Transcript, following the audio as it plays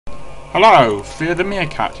Hello, Fear the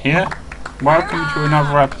Meerkat here. Welcome to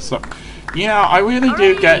another episode. Yeah, I really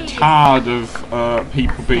do get tired of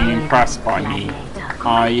people being impressed by me.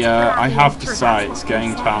 I have to say, it's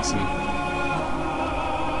getting tiresome.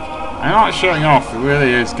 I'm not showing off, it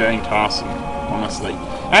really is getting tiresome, honestly.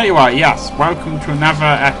 Anyway, yes, welcome to another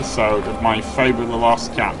episode of my Fable the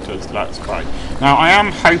Lost Chapters Let's Play. Now, I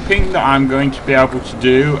am hoping that I'm going to be able to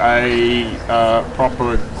do a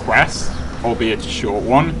proper quest, albeit a short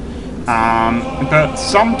one. But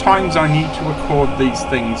sometimes I need to record these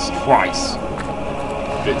things twice,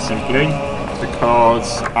 a bit simply,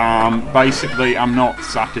 because basically I'm not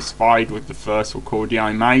satisfied with the first recording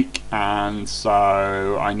I make, and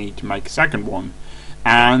so I need to make a second one.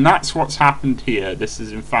 And that's what's happened here. This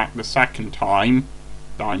is in fact the second time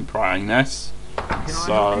that I'm playing this,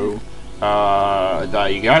 so there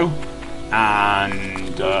you go.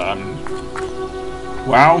 And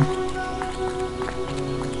well,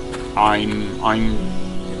 I'm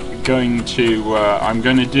going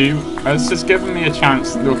to do. It's just given me a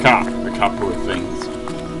chance to look up a couple of things,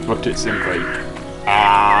 put it simply.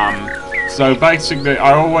 So basically,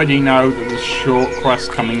 I already know that there's a short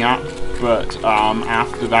quest coming up, but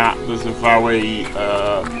after that, there's a very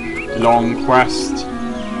long quest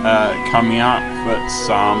coming up. That's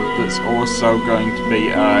also going to be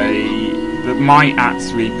that might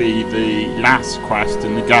actually be the last quest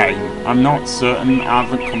in the game. I'm not certain, I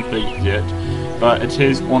haven't completed it, but it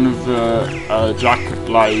is one of the Jack of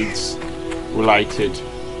Blades related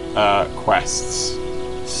quests.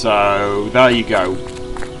 So there you go.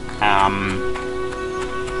 And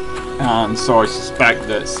so I suspect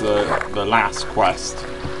that's the last quest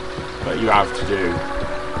that you have to do.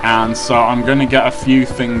 And so I'm going to get a few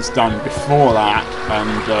things done before that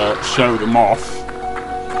and show them off.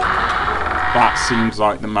 That seems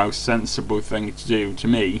like the most sensible thing to do to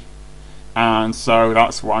me. And so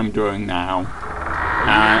that's what I'm doing now.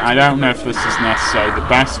 And I don't know if this is necessarily the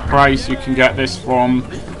best place you can get this from,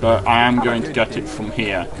 but I am going to get it from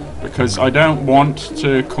here. Because I don't want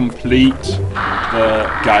to complete the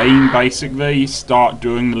game, basically, start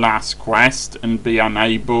doing the last quest and be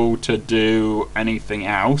unable to do anything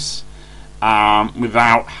else.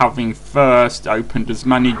 Without having first opened as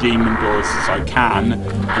many demon doors as I can and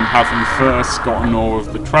having first gotten all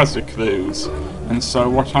of the treasure clues. And so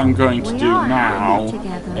what I'm going to do now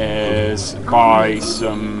is buy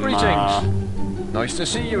some nice to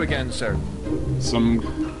see you again, sir. Some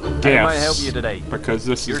gifts, because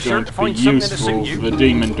this is going to be useful for the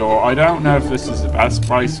demon door. I don't know if this is the best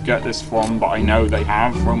place to get this from, but I know they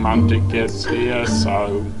have romantic gifts here,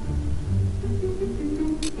 so...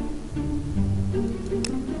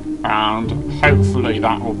 And hopefully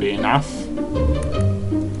that will be enough.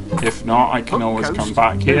 If not, I can always come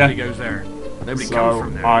back here. So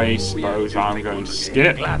I suppose I'm going to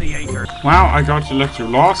skip. Well, I got a little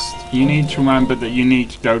lost. You need to remember that you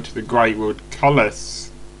need to go to the Greatwood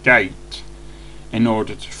Cullis Gate in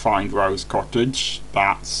order to find Rose Cottage.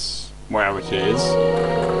 That's where it is.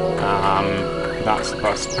 That's the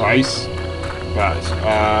best place. But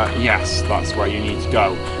yes, that's where you need to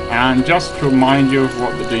go. And just to remind you of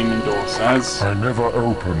what the demon door says. I never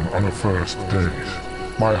open on a first date.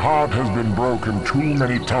 My heart has been broken too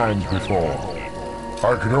many times before.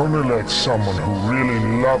 I could only let someone who really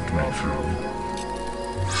loved me through.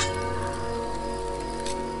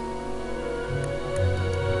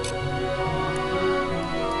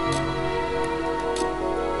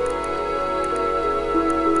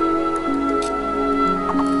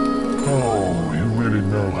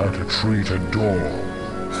 How to treat a door.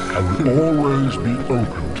 I will always be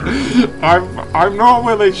open to it. I'm not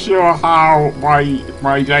really sure how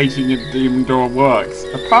my dating a demon door works.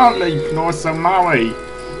 Apparently you can also marry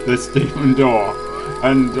this demon door,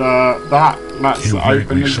 and that lets it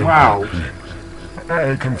open as well.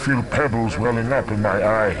 I can feel pebbles welling up in my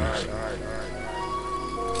eyes.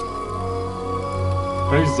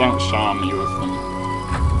 Please don't shower me with them.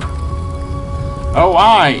 Oh,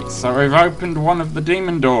 right, so we've opened one of the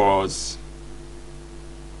demon doors.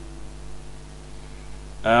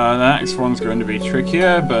 The next one's going to be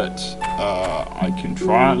trickier, but I can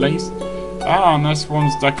try at least. Ah, and this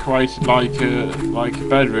one's decorated like a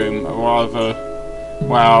bedroom, or rather,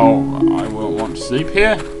 well, I wouldn't want to sleep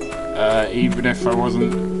here, even if I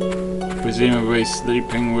wasn't presumably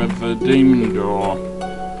sleeping with the demon door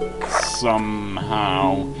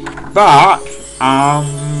somehow. But,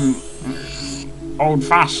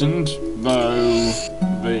 old-fashioned, though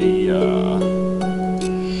the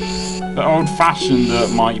old-fashioned that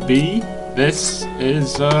might be, this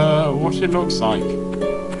is what it looks like.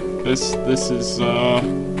 This is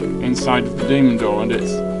inside of the demon door, and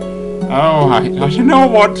it's Oh, I do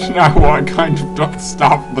not want to know what kind of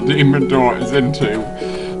stuff the demon door is into,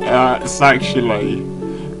 sexually.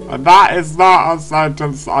 That is not a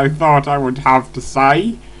sentence I thought I would have to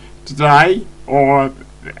say today, or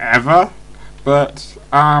ever, but,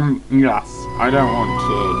 yes, I don't want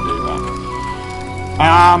to do that.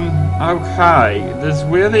 Okay, there's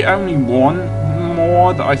really only one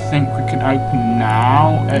more that I think we can open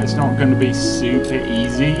now. It's not going to be super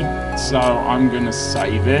easy, so I'm going to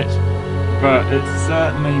save it, but it's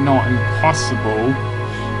certainly not impossible.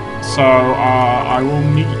 So I will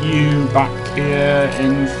meet you back here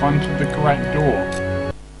in front of the correct door.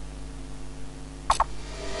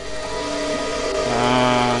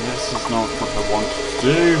 This is not what I wanted to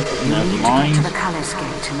do, but never mind.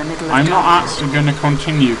 I'm not actually going to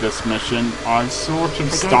continue this mission. I've sort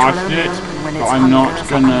of started it, but I'm not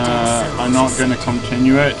gonna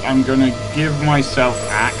continue it. I'm gonna give myself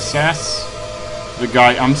access. The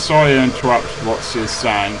guy, I'm sorry I interrupted what she was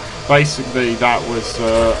saying. Basically, that was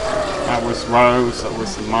Rose, that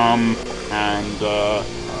was the mum, and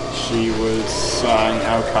she was saying,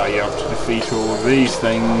 okay, you have to defeat all of these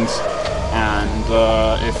things, and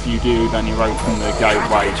if you do, then you open the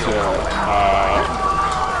gateway to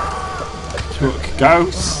a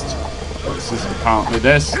ghost. This is apparently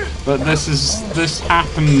this, but this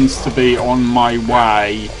happens to be on my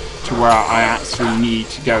way to where I actually need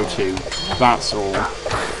to go to. That's all.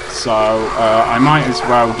 So I might as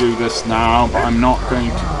well do this now, but I'm not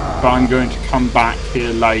going to. But I'm going to come back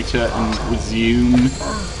here later and resume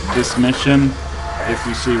this mission, if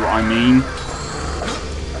you see what I mean.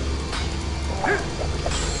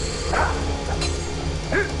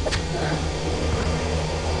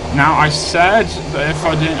 Now, I said that if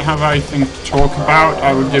I didn't have anything to talk about,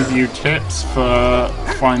 I would give you tips for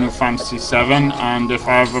Final Fantasy VII, and if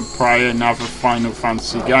I ever play another Final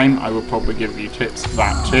Fantasy game, I will probably give you tips for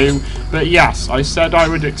that too. But yes, I said I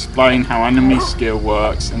would explain how enemy skill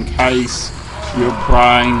works in case you're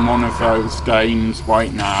playing one of those games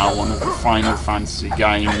right now, one of the Final Fantasy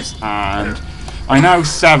games, and I know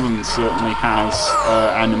 7 certainly has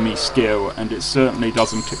enemy skill, and it certainly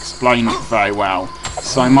doesn't explain it very well.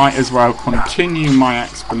 So I might as well continue my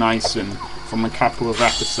explanation from a couple of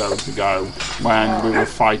episodes ago when we were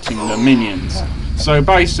fighting the minions. So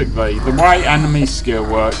basically, the way enemy skill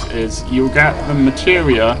works is you'll get the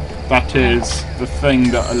materia, that is the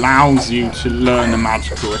thing that allows you to learn a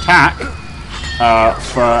magical attack,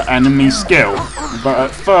 for enemy skill. But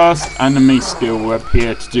at first, enemy skill will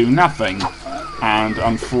appear to do nothing, and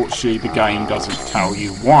unfortunately the game doesn't tell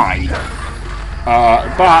you why.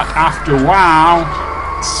 But after a while,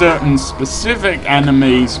 certain specific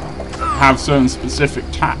enemies have certain specific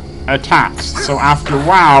attacks. So after a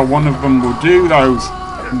while, one of them will do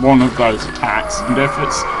one of those attacks, and if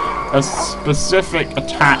it's a specific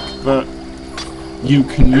attack that you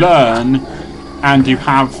can learn, and you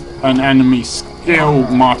have an enemy skill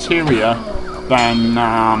materia, then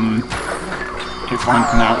if I'm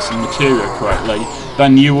pronouncing materia correctly,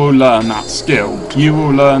 then you will learn that skill. You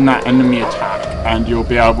will learn that enemy attack, and you'll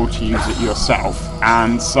be able to use it yourself.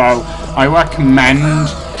 And so I recommend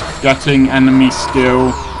getting enemy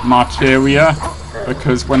skill materia,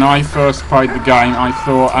 because when I first played the game, I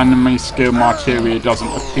thought enemy skill materia doesn't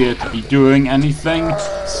appear to be doing anything,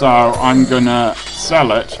 so I'm gonna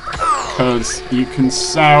sell it, because you can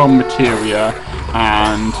sell materia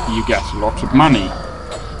and you get a lot of money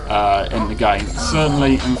in the game,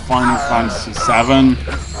 certainly in Final Fantasy VII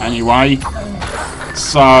anyway.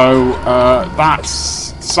 So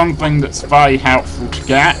that's something that's very helpful to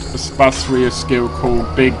get, especially a skill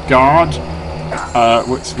called Big Guard,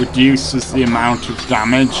 which reduces the amount of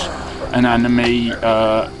damage an enemy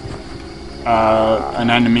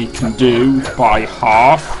can do by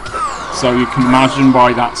half. So you can imagine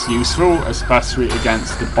why that's useful, especially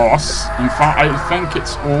against the boss. In fact, I think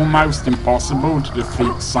it's almost impossible to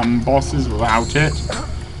defeat some bosses without it.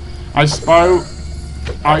 I suppose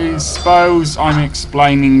I'm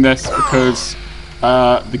explaining this because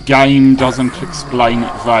the game doesn't explain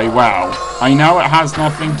it very well. I know it has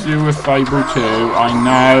nothing to do with Fable 2. I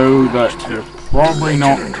know that you're probably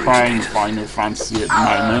not playing Final Fantasy at the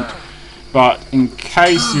moment, but in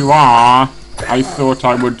case you are, I thought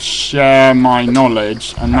I would share my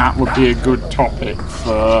knowledge, and that would be a good topic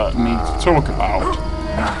for me to talk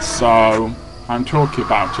about. So, I'm talking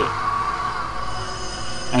about it.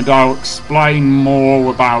 And I'll explain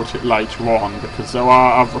more about it later on, because there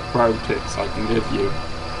are other pro tips I can give you.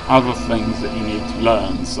 Other things that you need to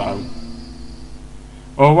learn, so...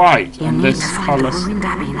 Alright, and this colour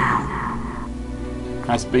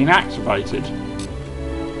has been activated.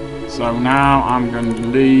 So now I'm going to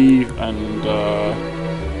leave and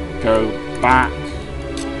go back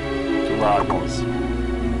to where I was.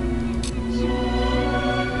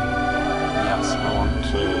 Yes, I want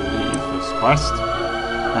to leave this quest.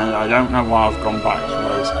 And I don't know why I've gone back to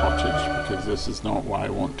Rose Cottage, because this is not where I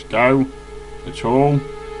want to go at all.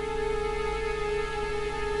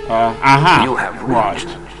 Aha! You have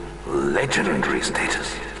reached legendary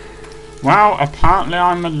status. Well, apparently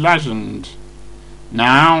I'm a legend.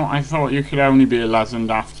 Now, I thought you could only be a legend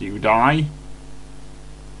after you die.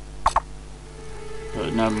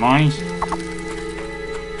 But never mind.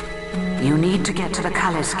 You need to get to the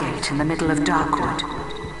Cullis Gate in the middle of Darkwood.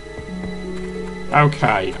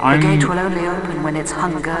 Okay, The gate will only open when its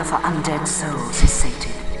hunger for undead souls is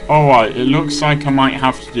sated. Alright, it looks like I might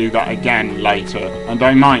have to do that again later. And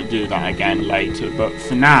I might do that again later, but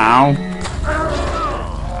for now...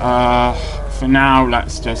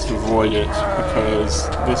 let's just avoid it, because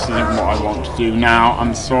this isn't what I want to do now.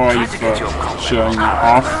 I'm sorry for showing that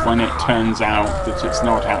off when it turns out that it's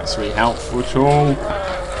not actually helpful at all.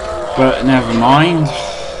 But never mind.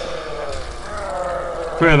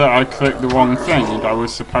 Clear that I clicked the wrong thing and I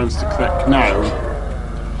was supposed to click no.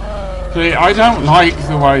 See, I don't like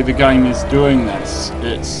the way the game is doing this.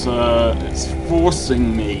 It's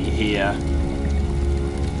forcing me here.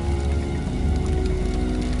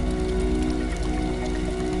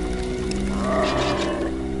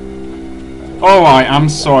 Alright, I'm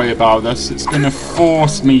sorry about this. It's going to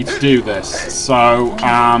force me to do this. So,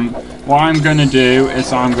 what I'm going to do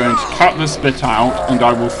is I'm going to cut this bit out, and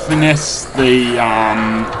I will finish the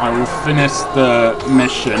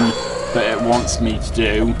mission that it wants me to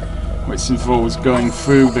do, which involves going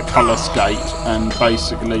through the Cullis Gate and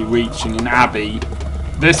basically reaching an abbey.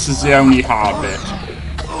 This is the only hard bit.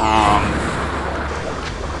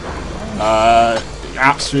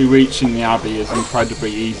 Actually reaching the abbey is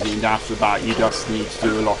incredibly easy, and after that you just need to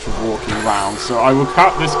do a lot of walking around. So I will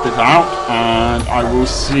cut this bit out, and I will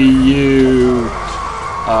see you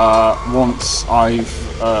once I've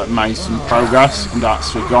made some progress and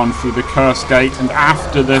actually gone through the Curse Gate, and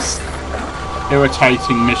after this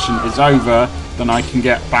irritating mission is over, then I can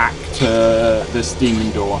get back to this demon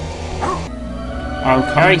door.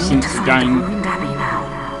 Okay, since the game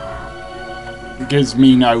gives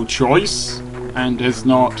me no choice and has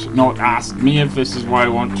not asked me if this is where I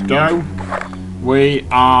want to go, we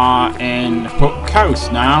are in Hook Coast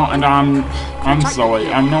now, and I'm sorry,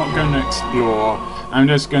 I'm not going to explore. I'm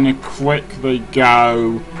just going to quickly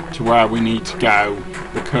go to where we need to go,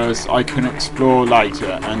 because I can explore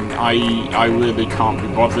later, and I really can't be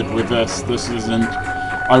bothered with this. This isn't...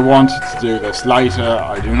 I wanted to do this later,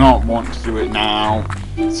 I do not want to do it now,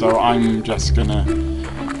 so I'm just going to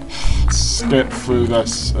skip through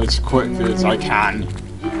this as quickly as I can.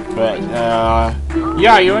 But,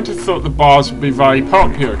 yeah, you wouldn't have thought the bars would be very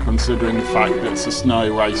popular, considering the fact that it's a snowy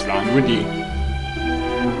wasteland, would you?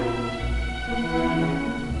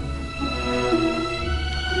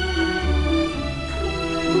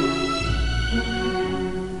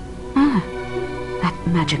 That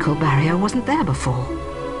magical barrier wasn't there before.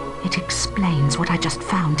 It explains what I just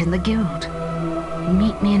found in the guild.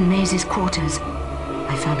 Meet me in Maisie's quarters.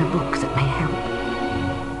 I found a book that may help.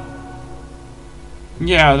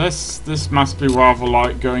 Yeah, this must be rather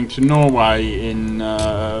like going to Norway in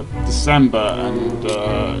December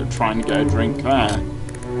and trying to get a drink there.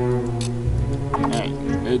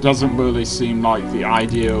 It doesn't really seem like the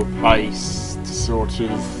ideal place to sort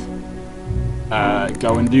of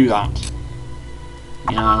go and do that.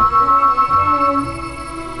 You know.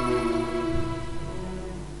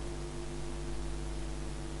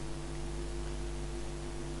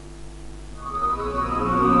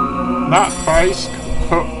 That place,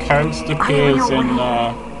 Hook Coast, appears in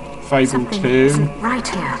Fable 2 right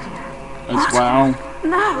here. As well.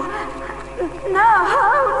 No! No!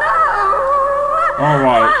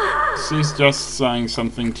 Alright, she's just saying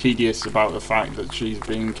something tedious about the fact that she's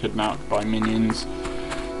being kidnapped by minions.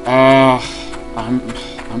 I'm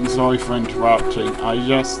sorry for interrupting. I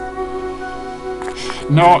just...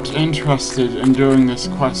 not interested in doing this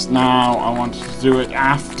quest now. I wanted to do it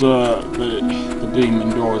after the demon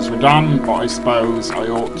doors were done, but I suppose I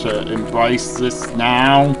ought to embrace this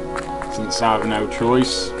now, since I have no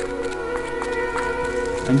choice.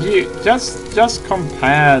 And you just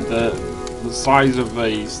compare the size of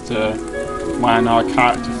these to when our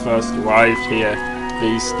character first arrived here,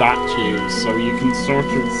 these statues, so you can sort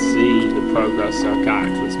of see the progress our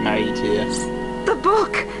character's made here. The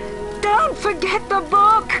book! Don't forget the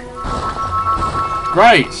book!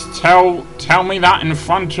 Great! Tell me that in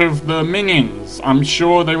front of the minions. I'm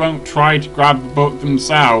sure they won't try to grab the book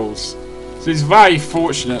themselves. It's very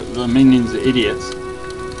fortunate the minions are idiots.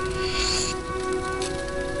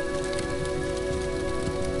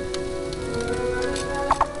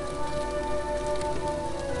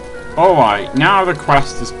 Alright, now the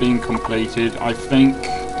quest has been completed, I think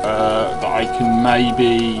that I can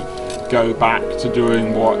maybe go back to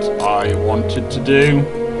doing what I wanted to do.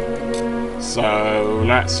 So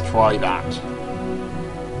let's try that.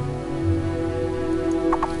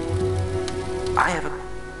 I have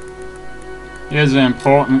a... Here's an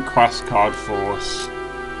important quest card for us.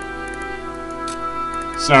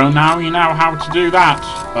 So now you know how to do that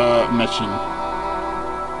mission.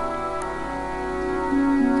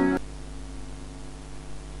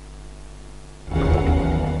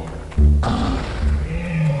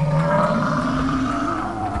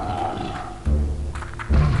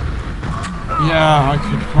 Yeah, I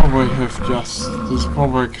could probably have just... There's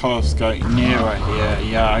probably a Color's Gate nearer here.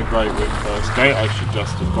 Yeah, I agree with Color's Gate. I should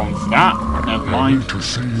just have gone for that. Never I mind. need to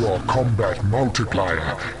see your combat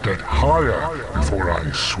multiplier get higher before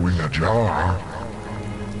I swing a jar.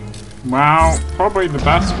 Well, probably the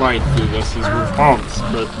best way to do this is with Hobbs,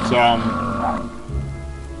 but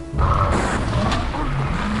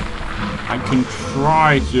I can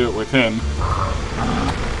try to do it with him.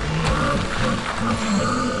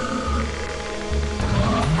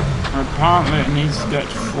 Apparently it needs to get to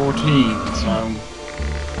 14, so...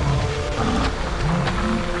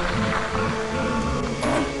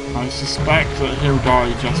 I suspect that he'll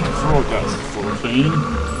die just before it gets to 14.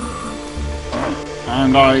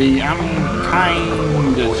 And I am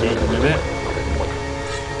kinda cheating a bit. But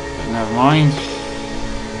never mind.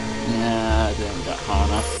 Yeah, I didn't get high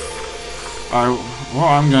enough. Oh, what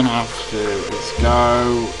I'm gonna have to do is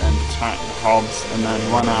go and attack the Hobbs and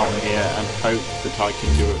then run out here and hope that I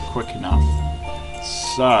can do it quick enough.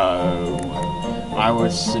 So, I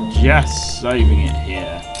would suggest saving it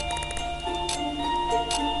here.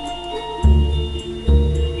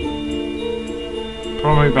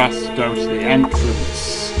 Probably best to go to the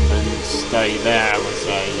entrance and stay there as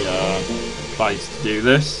a place to do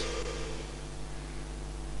this.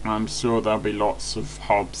 I'm sure there'll be lots of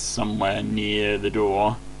Hobbs somewhere near the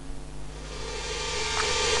door.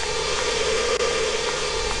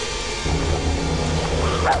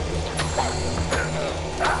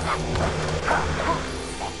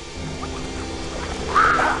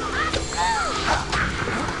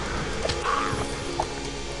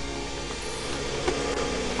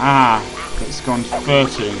 Ah, it's gone to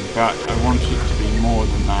 13, but I want it to be more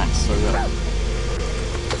than that so that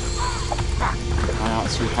I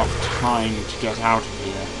actually have time to get out of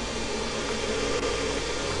here.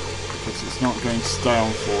 Because it's not going to stay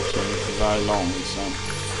on 14 for very long, so...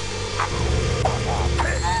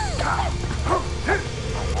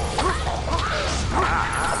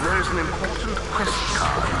 There's an important quest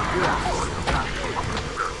card here for you.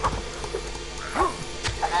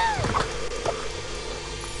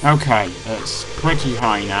 Okay, it's pretty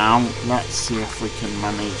high now. Let's see if we can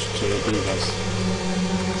manage to do this.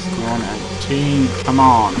 Go on, 18. Come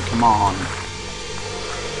on, come on.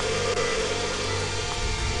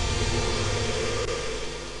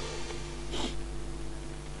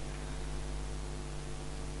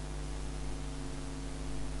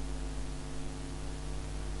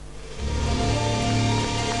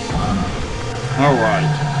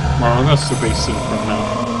 Alright. Well, this will be simple enough.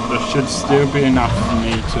 There should still be enough for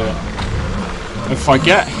me to... If I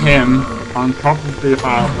get him, on top of the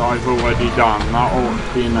amount that I've already done, that ought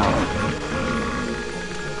to be enough.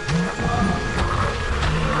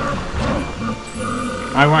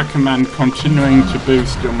 I recommend continuing to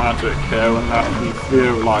boost your magic here and let you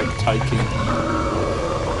feel like taking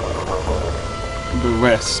the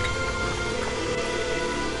risk.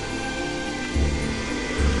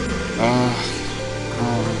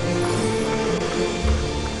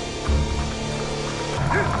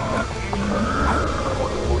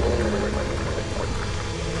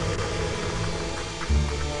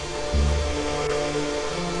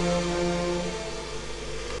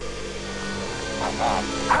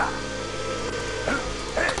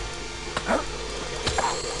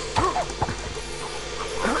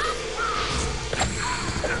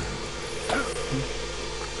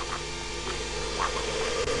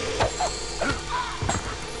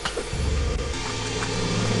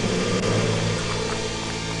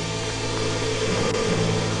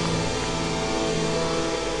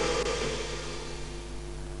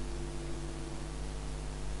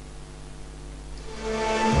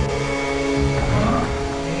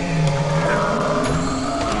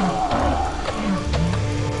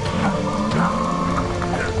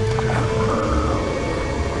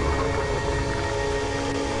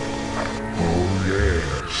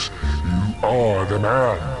 The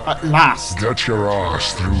man. At last. Get your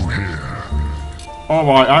ass through here.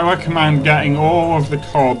 Alright, I recommend getting all of the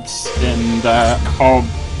cobs in the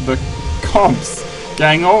cobs.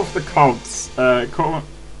 getting all of the cobs,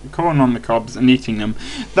 corn on the cobs and eating them,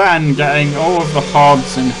 then getting all of the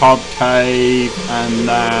hobs in Hob Cave, and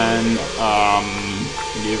then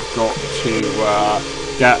you've got to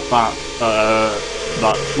get that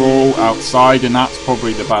ball outside, and that's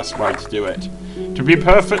probably the best way to do it. To be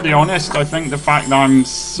perfectly honest, I think the fact that I'm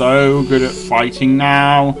so good at fighting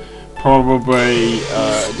now probably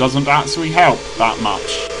doesn't actually help that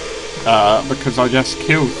much, because I just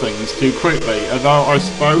kill things too quickly. Although I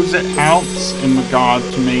suppose it helps in regard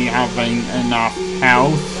to me having enough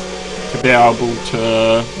health to be able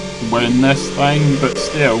to win this thing, but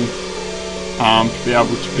still, to be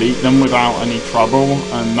able to beat them without any trouble,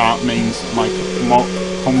 and that means my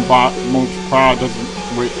combat multiplier doesn't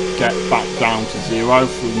get back down to 0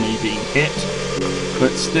 through me being hit,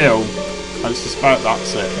 but still, I suspect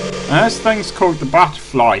that's it. And this thing's called the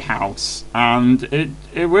Butterfly House, and it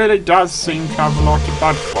really does seem to have a lot of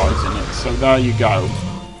butterflies in it, so there you go.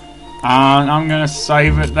 And I'm going to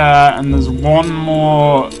save it there, and there's one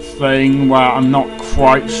more thing where I'm not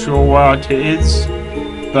quite sure where it is,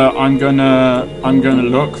 but I'm gonna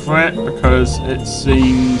look for it because it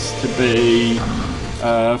seems to be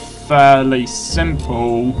a fairly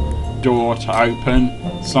simple door to open.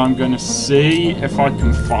 So I'm gonna see if I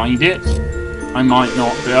can find it. I might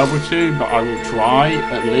not be able to, but I will try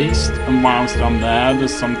at least. And whilst I'm there,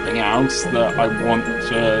 there's something else that I want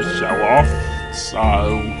to show off.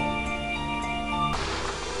 So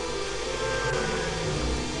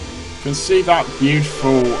you can see that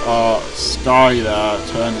beautiful sky there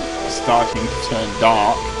starting to turn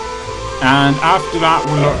dark, and after that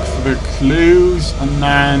we'll look for the clues, and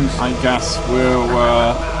then I guess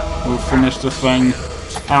we'll finish the thing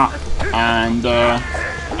up and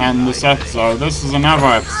end this episode. This is another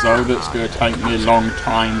episode that's going to take me a long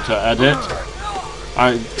time to edit.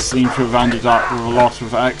 I seem to have ended up with a lot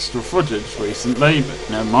of extra footage recently, but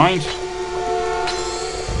never mind.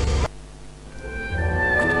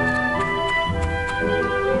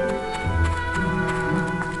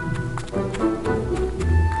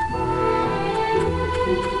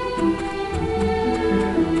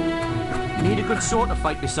 Sword to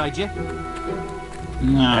fight beside you.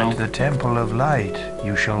 No. At the Temple of Light,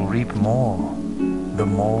 you shall reap more. The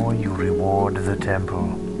more you reward the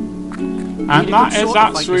temple. And that is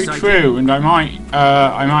actually true, and I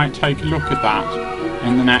might take a look at that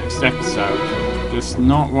in the next episode. Just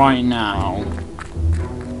not right now.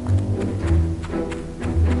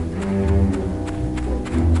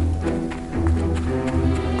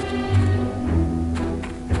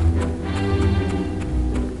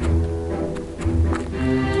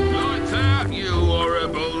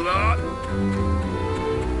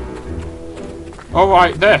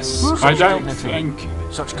 Alright, this. I don't think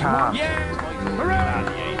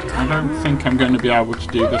I'm going to be able to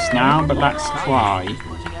do this now, but let's try.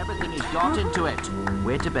 Putting everything he's got into it.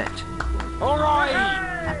 Wait a bit. Alright!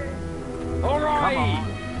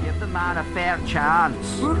 Give the man a fair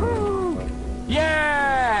chance.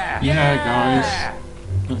 Yeah! Yeah, guys.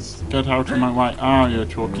 Let's get out of my way. Oh, you're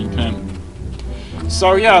talking to him.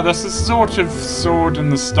 So yeah, this is sort of sword in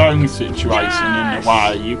the stone situation in a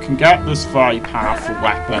way. You can get this very powerful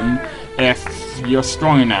weapon if you're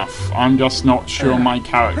strong enough. I'm just not sure my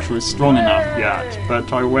character is strong enough yet,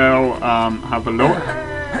 but I will have a look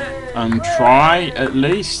and try at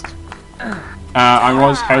least. I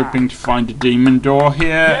was hoping to find a demon door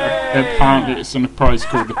here. Apparently it's in a place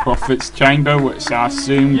called the Prophet's Chamber, which I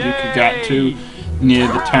assumed you could get to near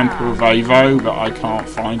the Temple of Avo, but I can't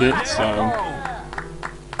find it, so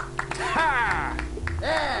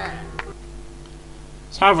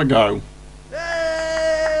let's have a go.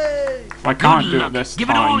 If I can't do it this time,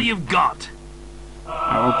 give it all you've got.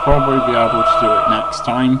 I will probably be able to do it next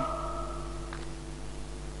time.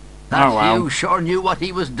 That Oh well. you sure knew what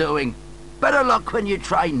he was doing. Better luck when you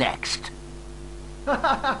try next.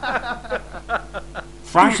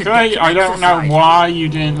 Frankly, I don't know why you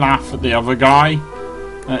didn't laugh at the other guy.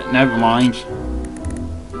 Never mind.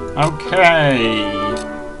 Okay.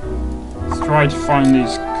 Let's try to find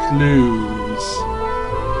these clues.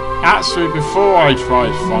 Actually, before I try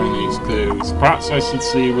to find these clues, perhaps I should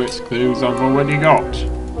see which clues I've already got.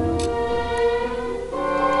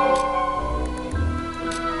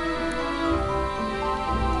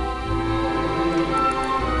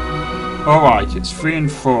 Alright, it's 3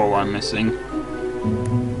 and 4 I'm missing.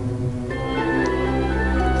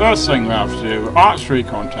 First thing we have to do, archery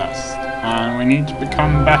contest. And we need to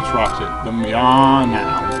become better at it than we are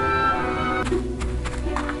now.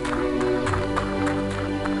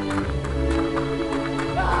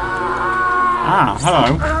 Ah,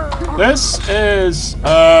 hello. This is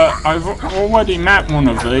I've already met one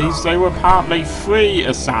of these. They were apparently 3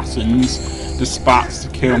 assassins dispatched to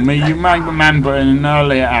kill me. You may remember in an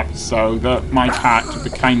earlier episode that my character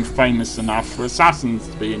became famous enough for assassins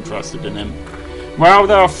to be interested in him. Well,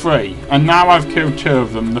 there are 3, and now I've killed 2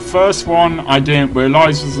 of them. The first one I didn't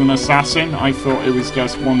realise was an assassin. I thought it was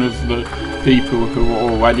just one of the people who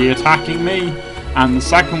were already attacking me. And the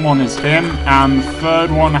second one is him, and the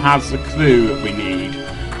third one has the clue that we need.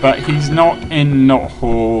 But he's not in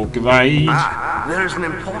Grade. Ah, there is an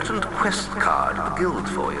important quest card at the guild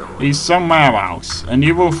for you. He's somewhere else, and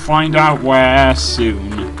you will find out where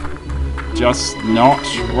soon. Just not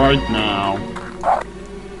right now.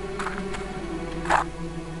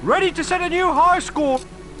 Ready to set a new high score.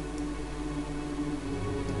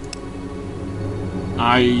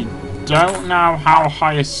 I don't know how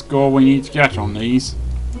high a score we need to get on these.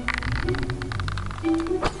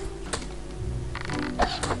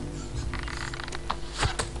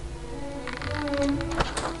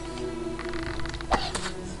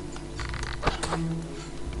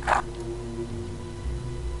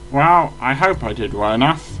 Well, I hope I did well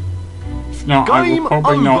enough. If not, I will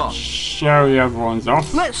probably not show you everyone's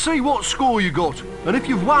off. Let's see what score you got, and if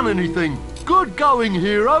you've won anything. Good going,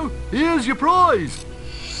 hero. Here's your prize.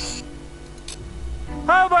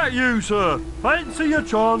 How about you, sir? Fancy your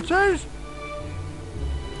chances?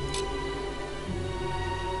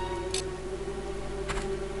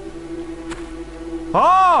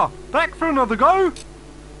 Ah, back for another go.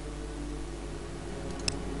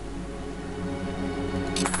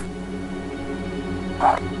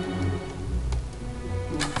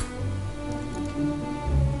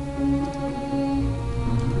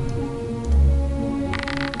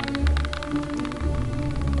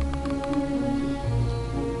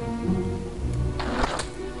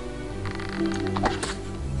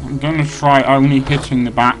 I'm gonna try only hitting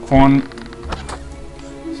the back one,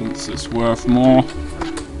 since it's worth more.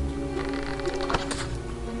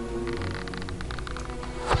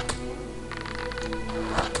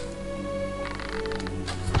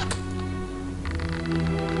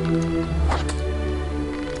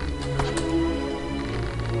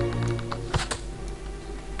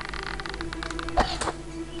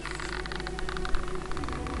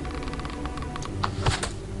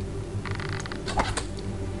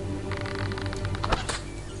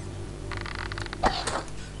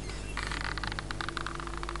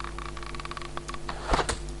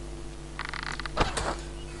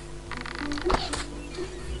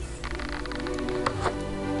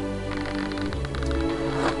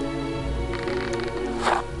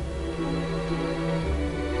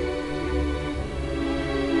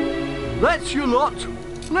 That's your lot.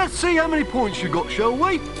 Let's see how many points you got, shall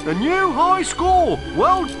we? A new high score.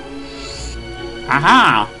 Well,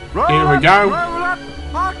 Aha! Here we go.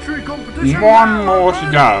 archery competition. One more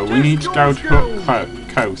to go. We need to go to Hook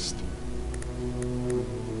Coast.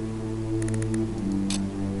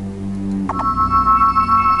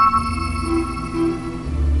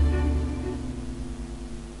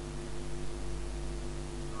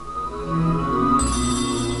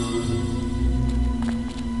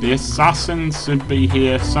 The assassins should be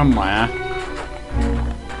here somewhere.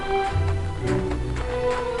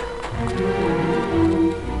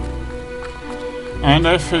 And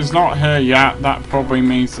if he's not here yet, that probably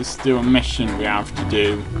means there's still a mission we have to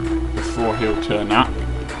do before he'll turn up.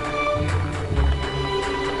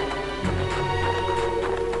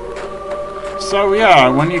 So yeah,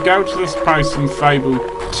 when you go to this place in Fable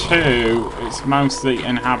 2, it's mostly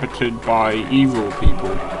inhabited by evil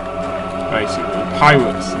people. Basically,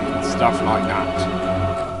 pirates and stuff like that.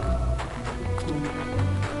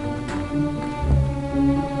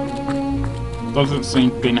 Doesn't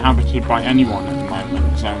seem to be inhabited by anyone at the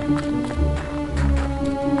moment, so...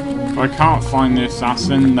 If I can't find the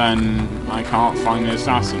assassin, then I can't find the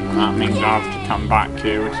assassin, and that means I have to come back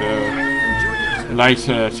here at a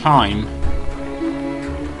later time.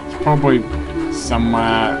 It's probably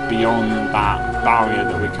somewhere beyond that barrier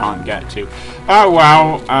that we can't get to. Oh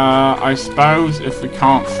well, I suppose if we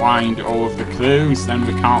can't find all of the clues, then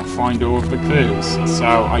we can't find all of the clues.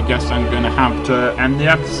 So I guess I'm going to have to end the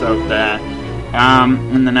episode there.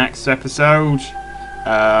 In the next episode,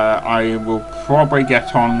 I will probably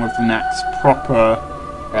get on with the next proper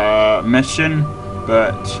mission,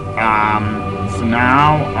 but for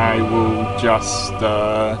now I will just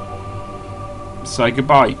say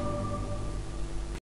goodbye.